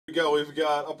We've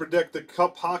got Upper Deck the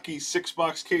Cup Hockey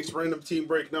 6-box case random team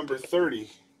break number 30.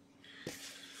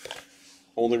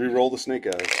 Only re-roll the snake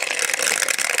eyes.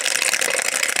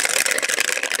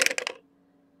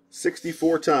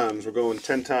 64 times. We're going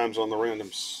 10 times on the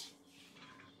randoms.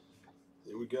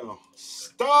 Here we go.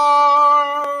 Starman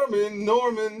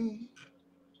Norman.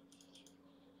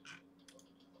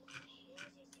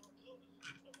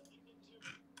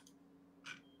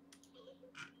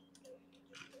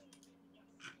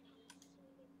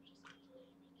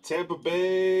 Tampa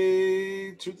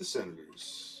Bay to the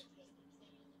Senators.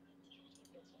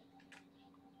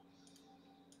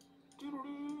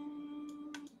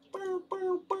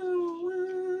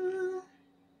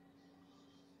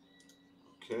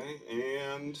 Okay,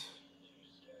 and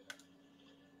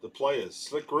the players,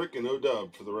 Slick Rick and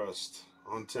O-Dub for the rest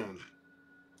on 10.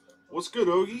 What's good,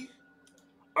 Ogie?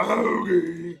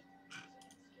 Ogie!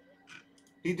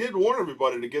 He did warn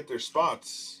everybody to get their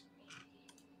spots.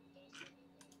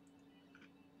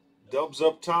 Dubs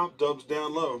up top, Dubs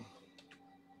down low.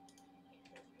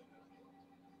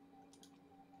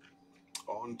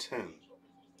 On 10.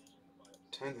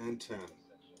 10 and 10.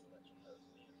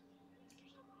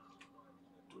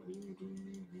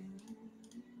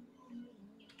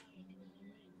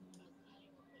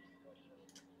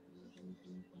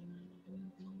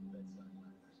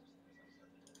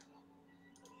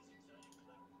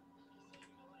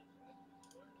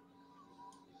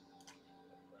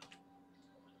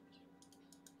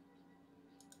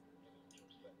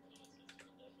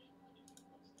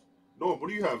 Norm,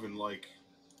 what are you having, like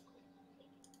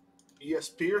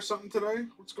ESP or something today?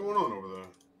 What's going on over there?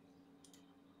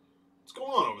 What's going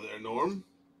on over there, Norm?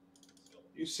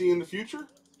 You see in the future?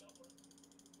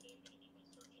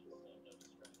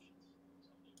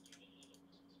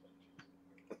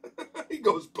 He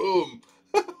goes boom.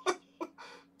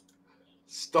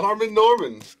 Starman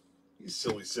Norman. You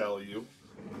silly Sally, you.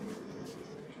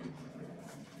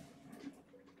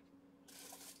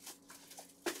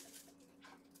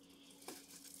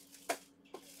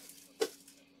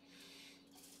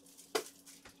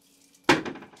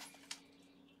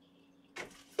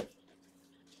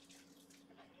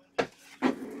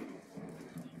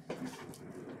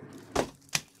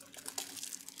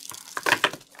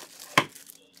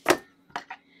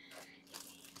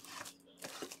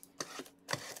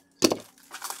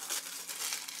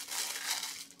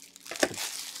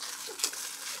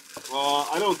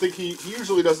 I don't think he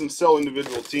usually doesn't sell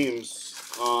individual teams,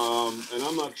 and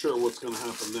I'm not sure what's going to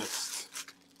happen next.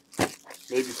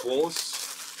 Maybe Flawless?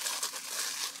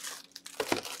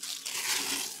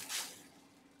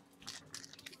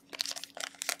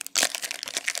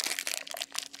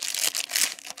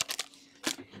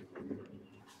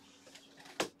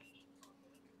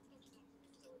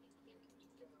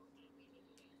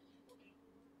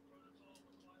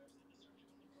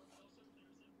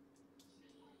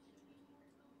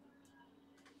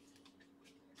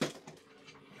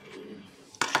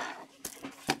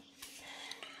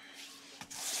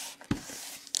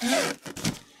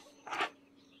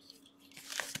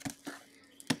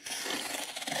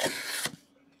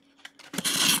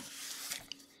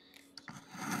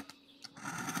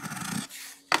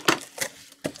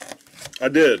 I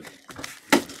did.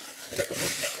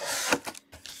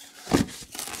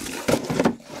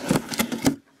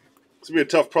 It's going to be a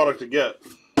tough product to get.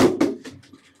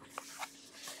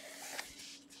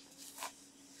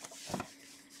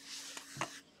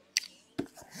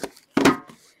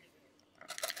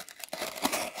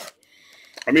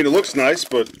 I mean, it looks nice,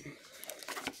 but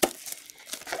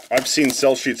I've seen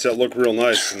sell sheets that look real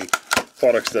nice and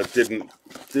products that didn't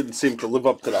seem to live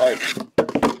up to the hype.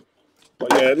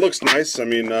 But yeah, it looks nice. I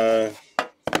mean,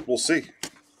 we'll see.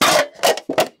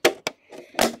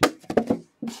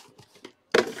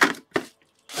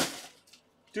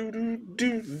 Do do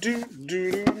do do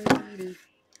do do.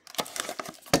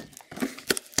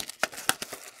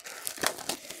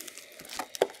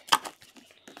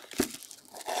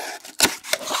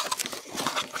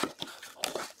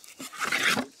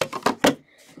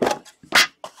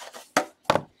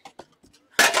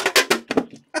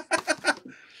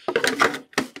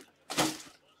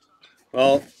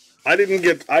 Well, I didn't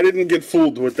get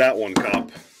fooled with that one,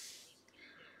 cop.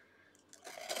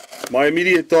 My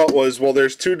immediate thought was, well,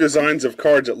 there's two designs of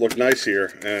cards that look nice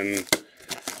here, and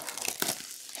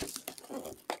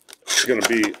it's going to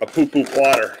be a poo-poo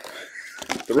platter.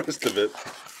 The rest of it,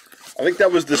 I think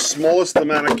that was the smallest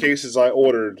amount of cases I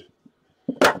ordered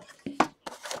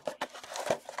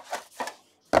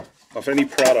of any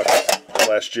product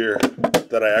last year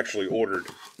that I actually ordered.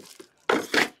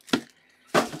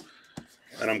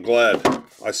 And I'm glad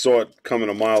I saw it coming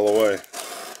a mile away.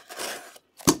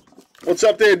 What's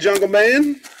up there, Jungle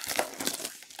Man?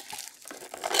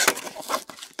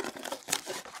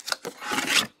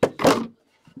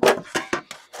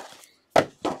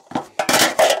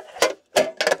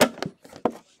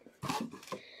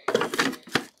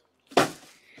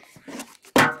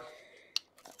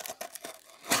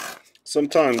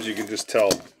 Sometimes you can just tell.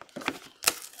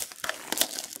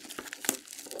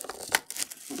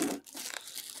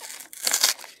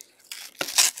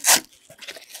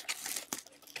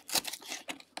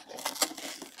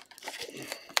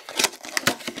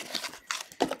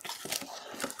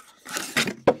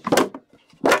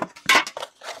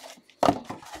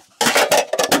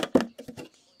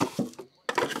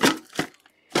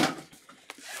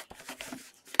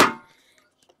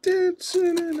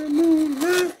 Dancing in the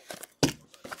moonlight.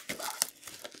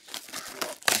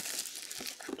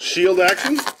 Shield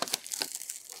action.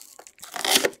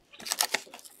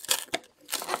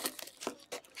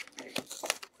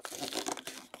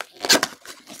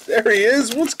 There he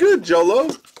is. What's good, Jolo?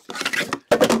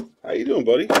 How you doing,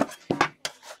 buddy?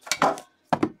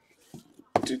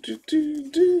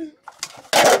 Do.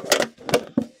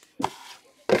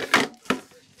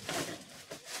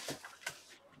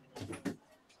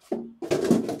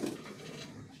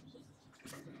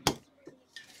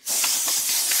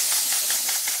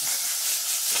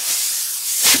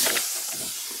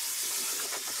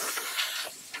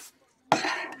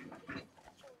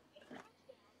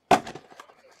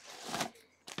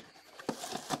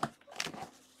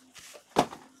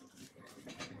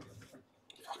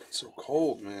 It's so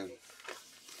cold, man.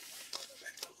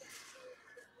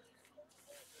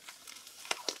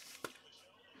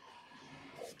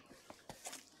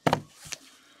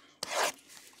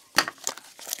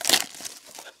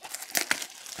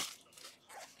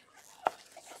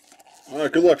 All right,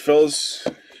 good luck, fellas.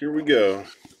 Here we go.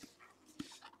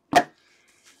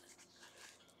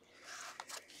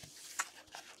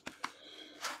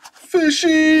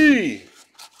 Fishy!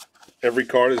 Every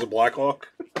card is a Blackhawk.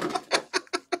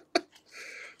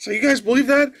 So you guys believe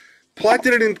that? Platt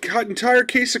did an entire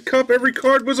case of Cup. Every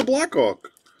card was a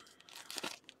Blackhawk.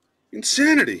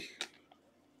 Insanity.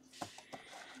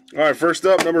 All right, first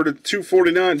up, number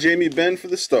 249, Jamie Benn for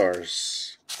the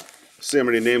Stars. See how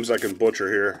many names I can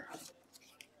butcher here.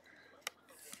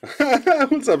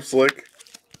 What's up, Slick?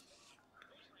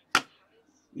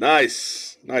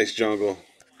 Nice. Nice, Jungle.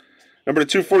 Number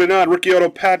 249, rookie auto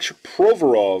patch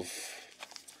Provorov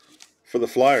for the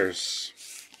Flyers.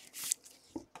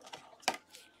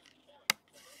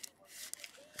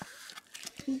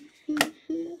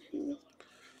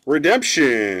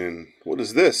 Redemption. What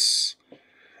is this?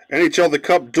 NHL The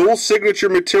Cup dual signature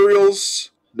materials,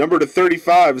 number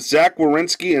 35, Zach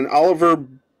Werenski and Oliver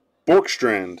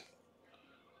Borkstrand.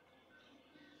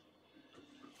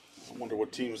 I wonder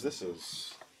what teams this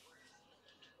is.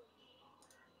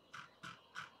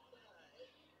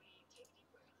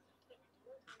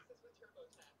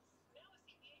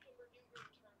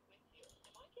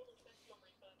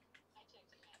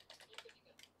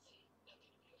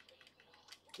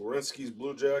 Werenski's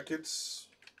Blue Jackets.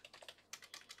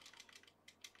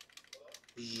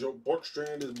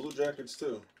 Borkstrand is Blue Jackets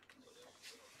too.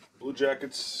 Blue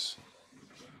Jackets.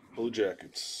 Blue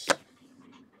Jackets.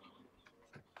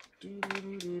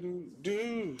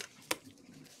 Do.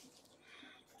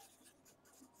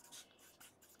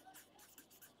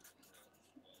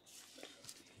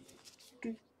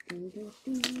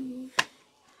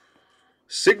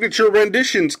 Signature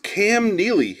renditions, Cam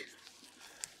Neely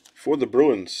for the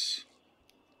Bruins.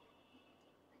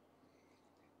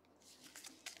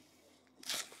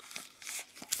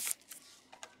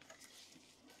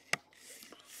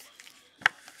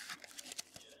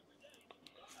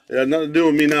 It had nothing to do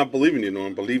with me not believing you,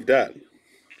 Norm. Believe that.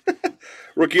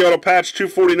 Rookie auto patch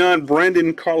 249,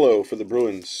 Brandon Carlo for the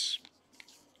Bruins.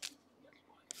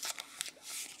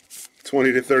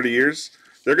 20 to 30 years.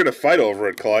 They're going to fight over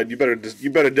it, Clyde. You better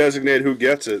designate who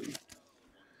gets it.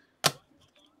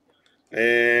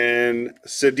 And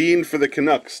Sedin for the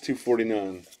Canucks,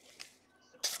 249.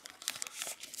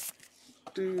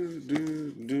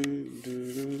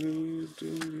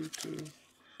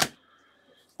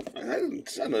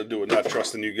 It's nothing to do with not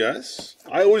trusting you guys.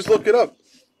 I always look it up.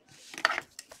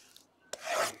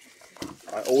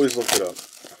 I always look it up.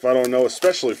 If I don't know,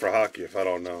 especially for hockey, if I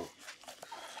don't know.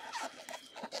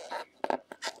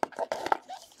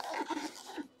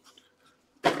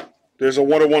 There's a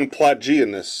 101 Plat G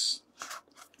in this.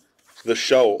 The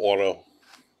show auto.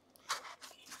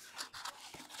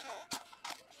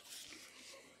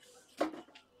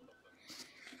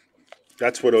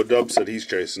 That's what O'Dub said he's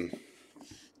chasing.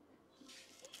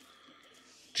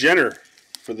 Jenner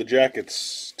for the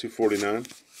Jackets, 249.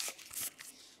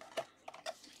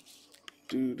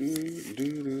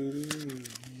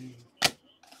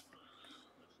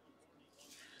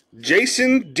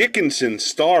 Jason Dickinson,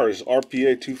 Stars,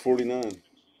 RPA 249.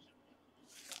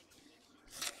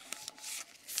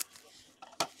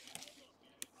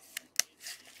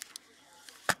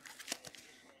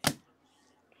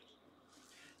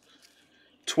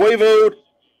 Teuvo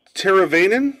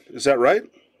Teravainen, is that right?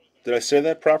 Did I say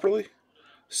that properly?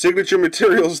 Signature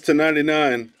materials to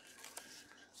 99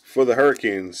 for the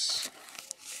Hurricanes.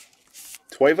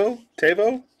 Teuvo?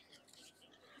 Teuvo?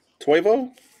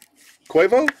 Teuvo?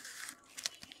 Quavo?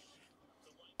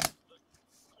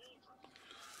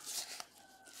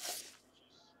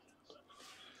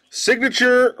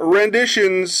 Signature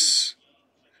renditions,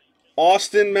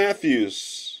 Austin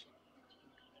Matthews.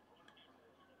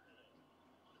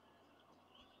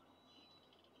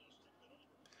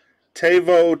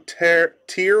 Teuvo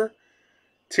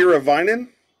Teravainen?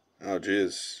 Oh,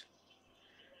 jeez.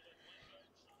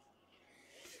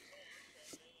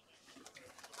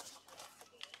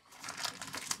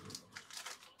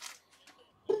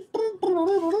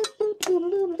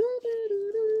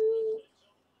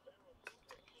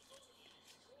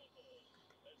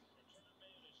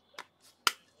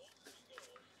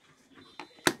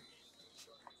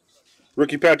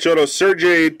 Rookie patch auto,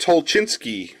 Sergei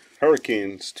Tolchinsky,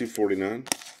 Hurricanes, 249.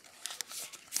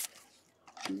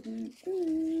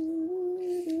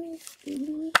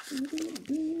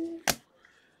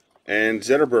 And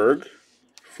Zetterberg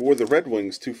for the Red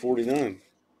Wings, 249.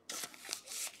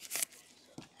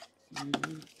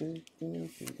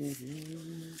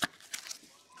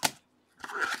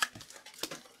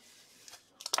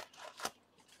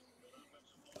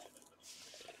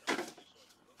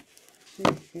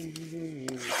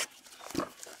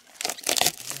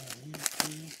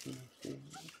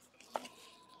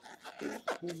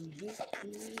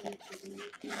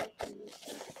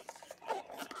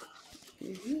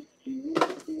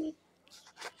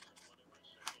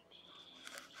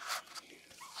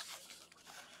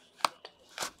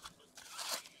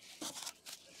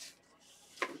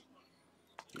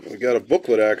 We got a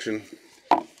booklet action.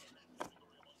 All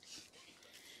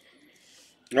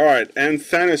right,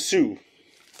 Anthanasu,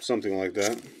 something like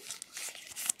that.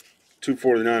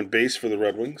 249 base for the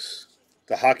Red Wings.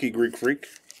 The Hockey Greek Freak.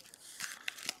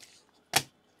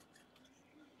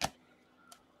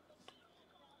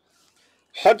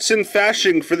 Hudson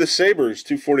Fasching for the Sabres,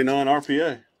 249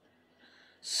 RPA.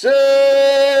 Sabres.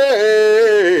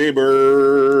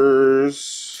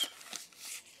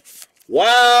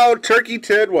 Wow, Turkey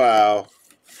Ted, wow.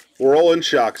 We're all in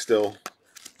shock still.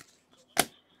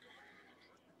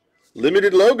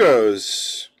 Limited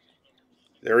logos.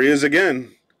 There he is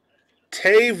again.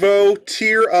 Teuvo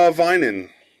Teravainen.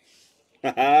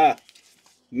 Haha.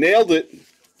 Nailed it.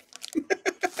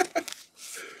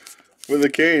 For the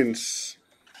Canes.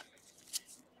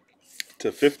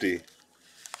 To 50.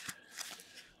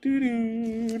 What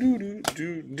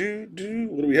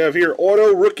do we have here?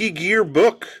 Auto Rookie Gear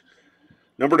Book.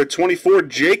 Number to 24,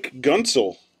 Jake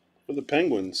Gunsel for the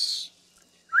Penguins.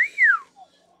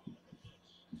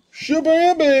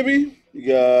 Shabam, baby. You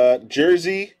got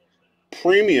Jersey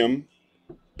Premium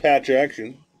patch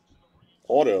action.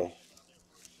 Auto.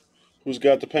 Who's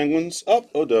got the Penguins? Oh,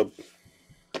 O-Dub.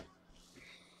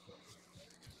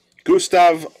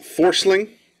 Gustav Forsling,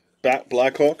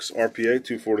 Blackhawks, RPA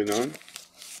 249.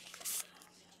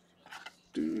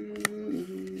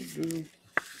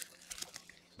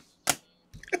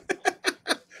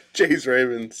 Jays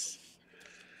Ravens.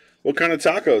 What kind of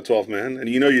taco, 12 man? And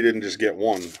you know you didn't just get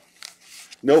one.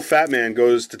 No fat man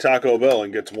goes to Taco Bell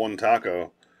and gets one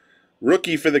taco.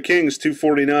 Rookie for the Kings,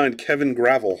 249, Kevin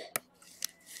Gravel.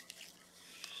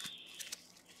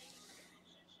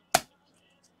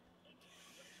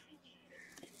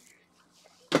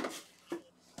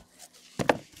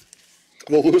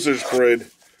 The Losers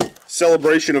Parade.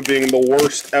 Celebration of being the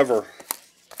worst ever.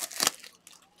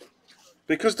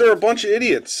 Because they're a bunch of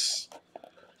idiots.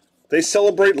 They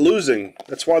celebrate losing.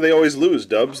 That's why they always lose,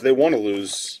 Dubs. They want to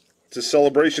lose. It's a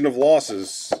celebration of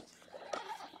losses.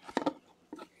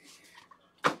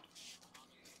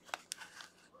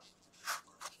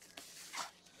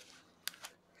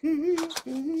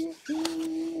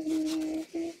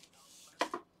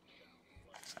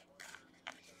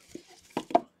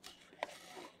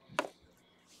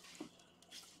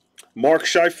 Mark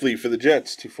Scheifele for the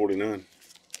Jets, 249.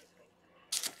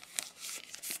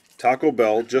 Taco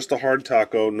Bell, just a hard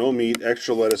taco, no meat,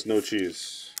 extra lettuce, no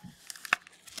cheese.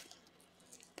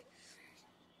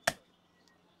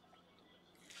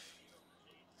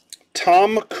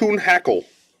 Tom Kuhnhackl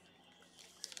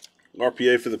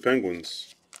RPA for the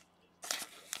Penguins.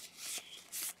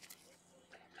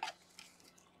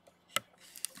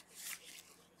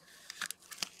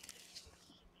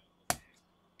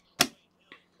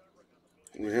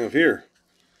 What do we have here?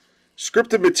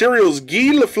 Scripted materials,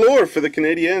 Guy Lafleur for the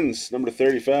Canadiens, number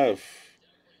 35.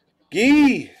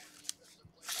 Guy!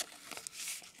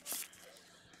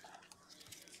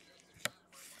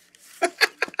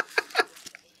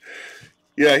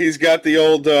 Yeah, he's got the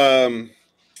old, oh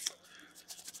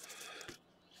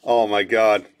my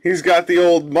God. He's got the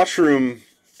old mushroom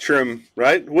trim,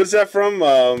 right? What's that from?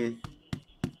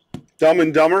 Dumb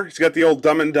and Dumber? He's got the old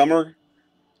Dumb and Dumber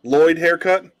Lloyd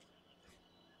haircut.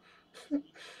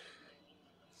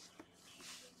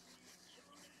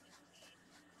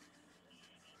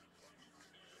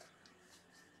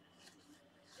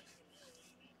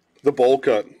 The bowl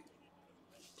cut.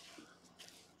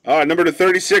 All right, number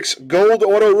 36, gold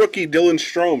auto rookie Dylan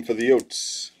Strome for the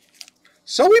Yotes.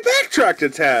 So we backtracked a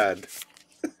tad.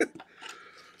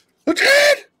 A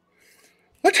tad!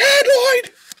 A tad,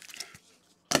 Lloyd!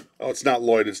 Oh, it's not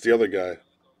Lloyd, it's the other guy.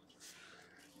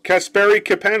 Kasperi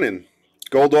Kapanen,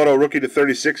 gold auto rookie to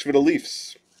 36 for the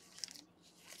Leafs.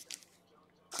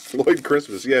 Lloyd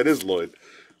Christmas. Yeah, it is Lloyd.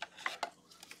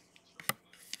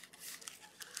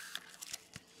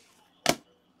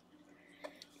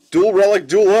 Dual relic,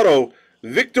 dual auto.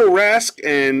 Victor Rask,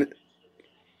 and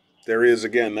there he is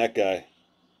again, that guy.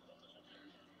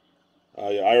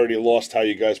 I already lost how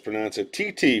you guys pronounce it.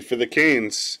 TT for the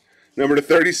Canes. Number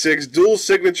 36, dual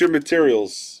signature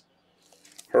materials.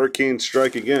 Hurricane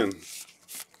strike again.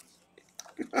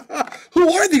 Who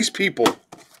are these people?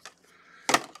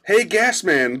 Hey,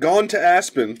 Gasman, gone to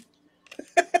Aspen.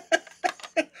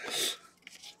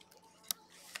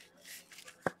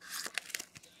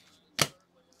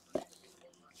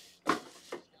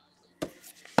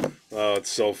 Oh,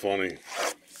 it's so funny.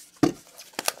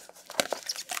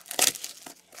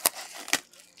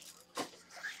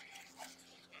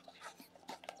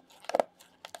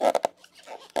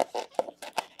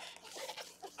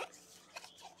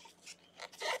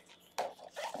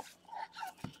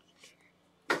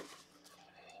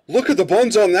 Look at the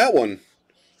buns on that one.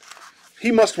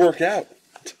 He must work out.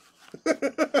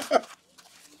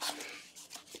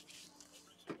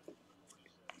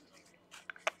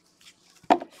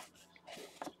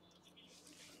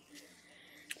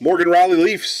 Morgan Riley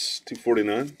Leafs,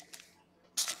 249.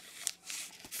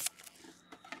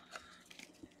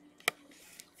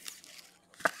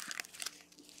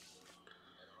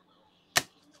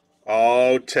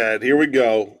 Oh, Ted, here we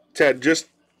go. Ted, just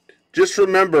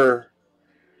remember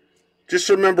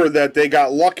that they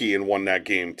got lucky and won that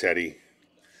game, Teddy.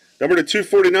 Number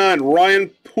 249, Ryan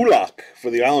Pulock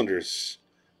for the Islanders.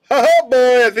 Ha-ha,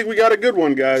 boy, I think we got a good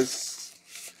one, guys.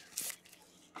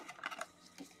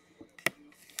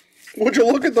 Would you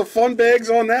look at the fun bags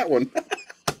on that one?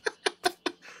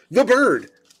 The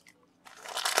bird.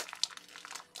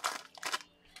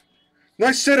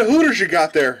 Nice set of Hooters you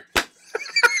got there.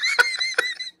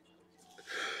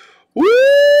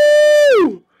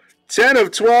 Woo! 10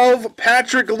 of 12.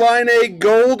 Patrick Laine,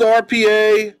 gold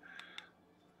RPA.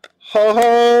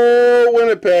 Ho-ho,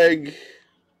 Winnipeg.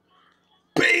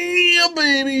 Bam,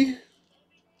 baby.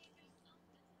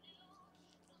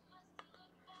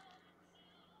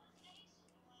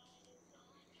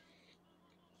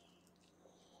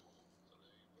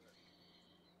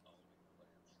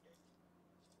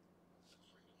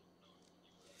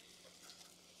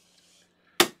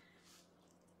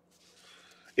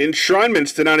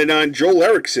 Enshrinements to 99, Joel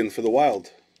Eriksson for the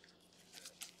Wild.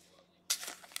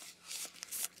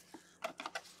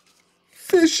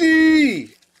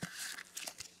 Fishy!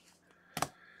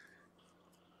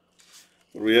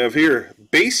 What do we have here?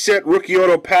 Base set rookie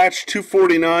auto patch,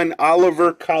 249,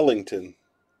 Oliver Collington.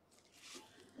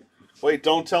 Wait,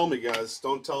 don't tell me, guys.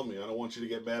 Don't tell me. I don't want you to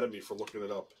get mad at me for looking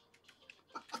it up.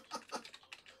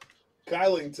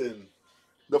 Collington.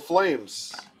 The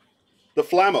Flames. The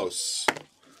Flamos.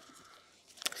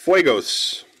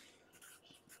 Fuegos.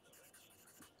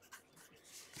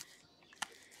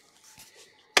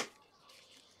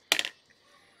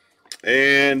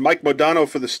 And Mike Modano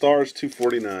for the Stars,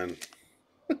 249.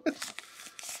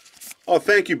 Oh,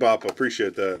 thank you, Bappa.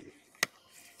 Appreciate that.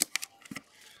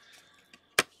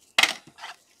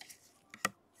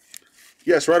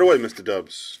 Yes, right away, Mr.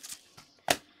 Dubs.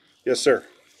 Yes, sir.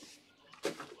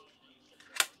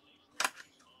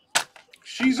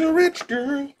 She's a rich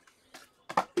girl.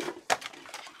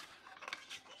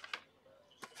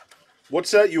 What's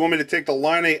that? You want me to take the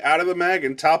Line out of the mag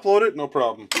and top load it? No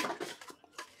problem.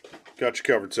 Got you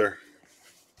covered, sir.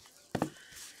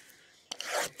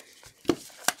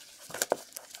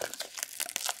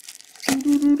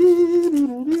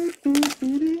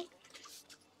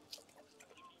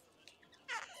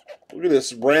 at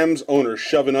this Rams owner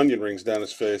shoving onion rings down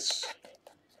his face.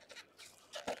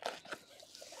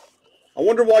 I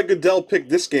wonder why Goodell picked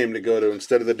this game to go to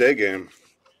instead of the day game.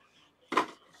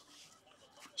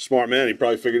 Smart man. He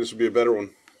probably figured this would be a better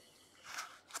one.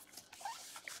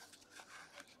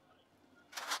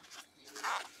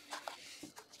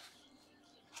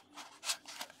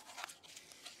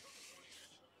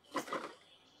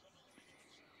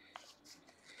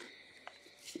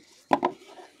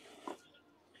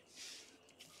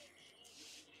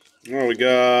 Oh, we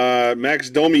got Max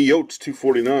Domi Yotes,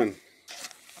 249.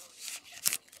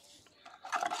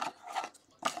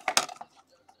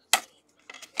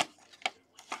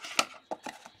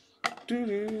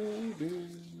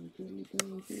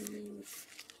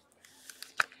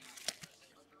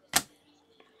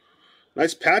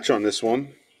 Nice patch on this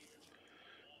one.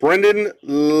 Brendan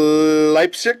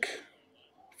Leipzig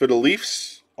for the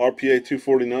Leafs, RPA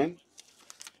 249.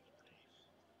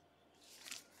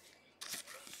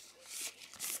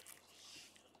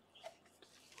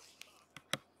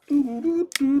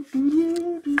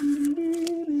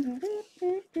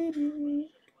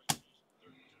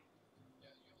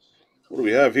 What do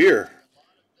we have here?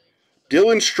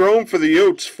 Dylan Strome for the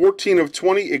Yotes, 14 of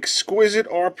 20, exquisite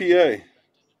RPA.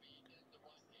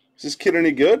 Is this kid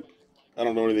any good? I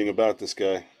don't know anything about this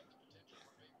guy.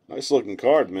 Nice looking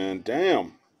card, man.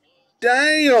 Damn.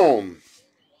 Damn!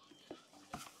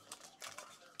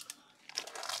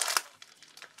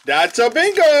 That's a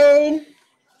bingo!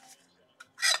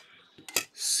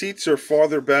 Seats are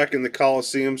farther back in the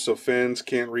Coliseum so fans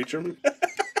can't reach them.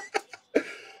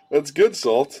 That's good,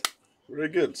 Salt. Very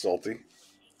good, Salty.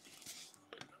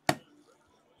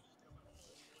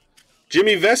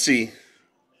 Jimmy Vesey.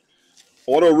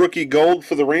 Auto rookie gold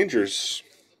for the Rangers.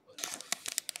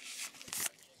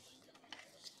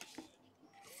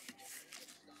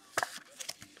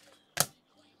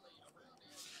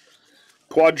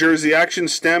 Quad jersey action,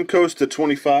 Stamkos to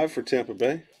 25 for Tampa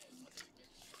Bay.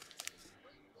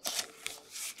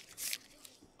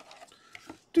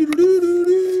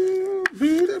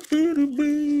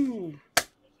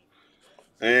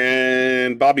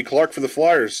 And Bobby Clark for the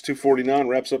Flyers, 249,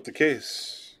 wraps up the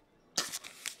case.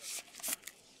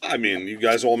 I mean, you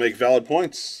guys all make valid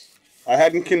points. I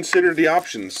hadn't considered the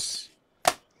options.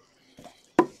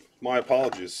 My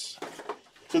apologies.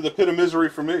 To the pit of misery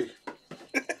for me.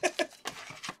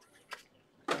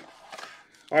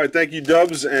 All right, thank you,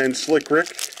 Dubs and Slick Rick,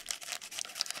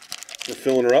 for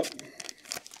filling her up.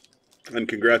 And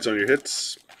congrats on your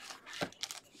hits.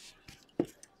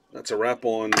 That's a wrap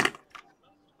on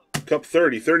Cup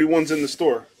 30. 31's in the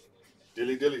store.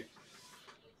 Dilly dilly.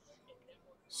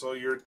 So you're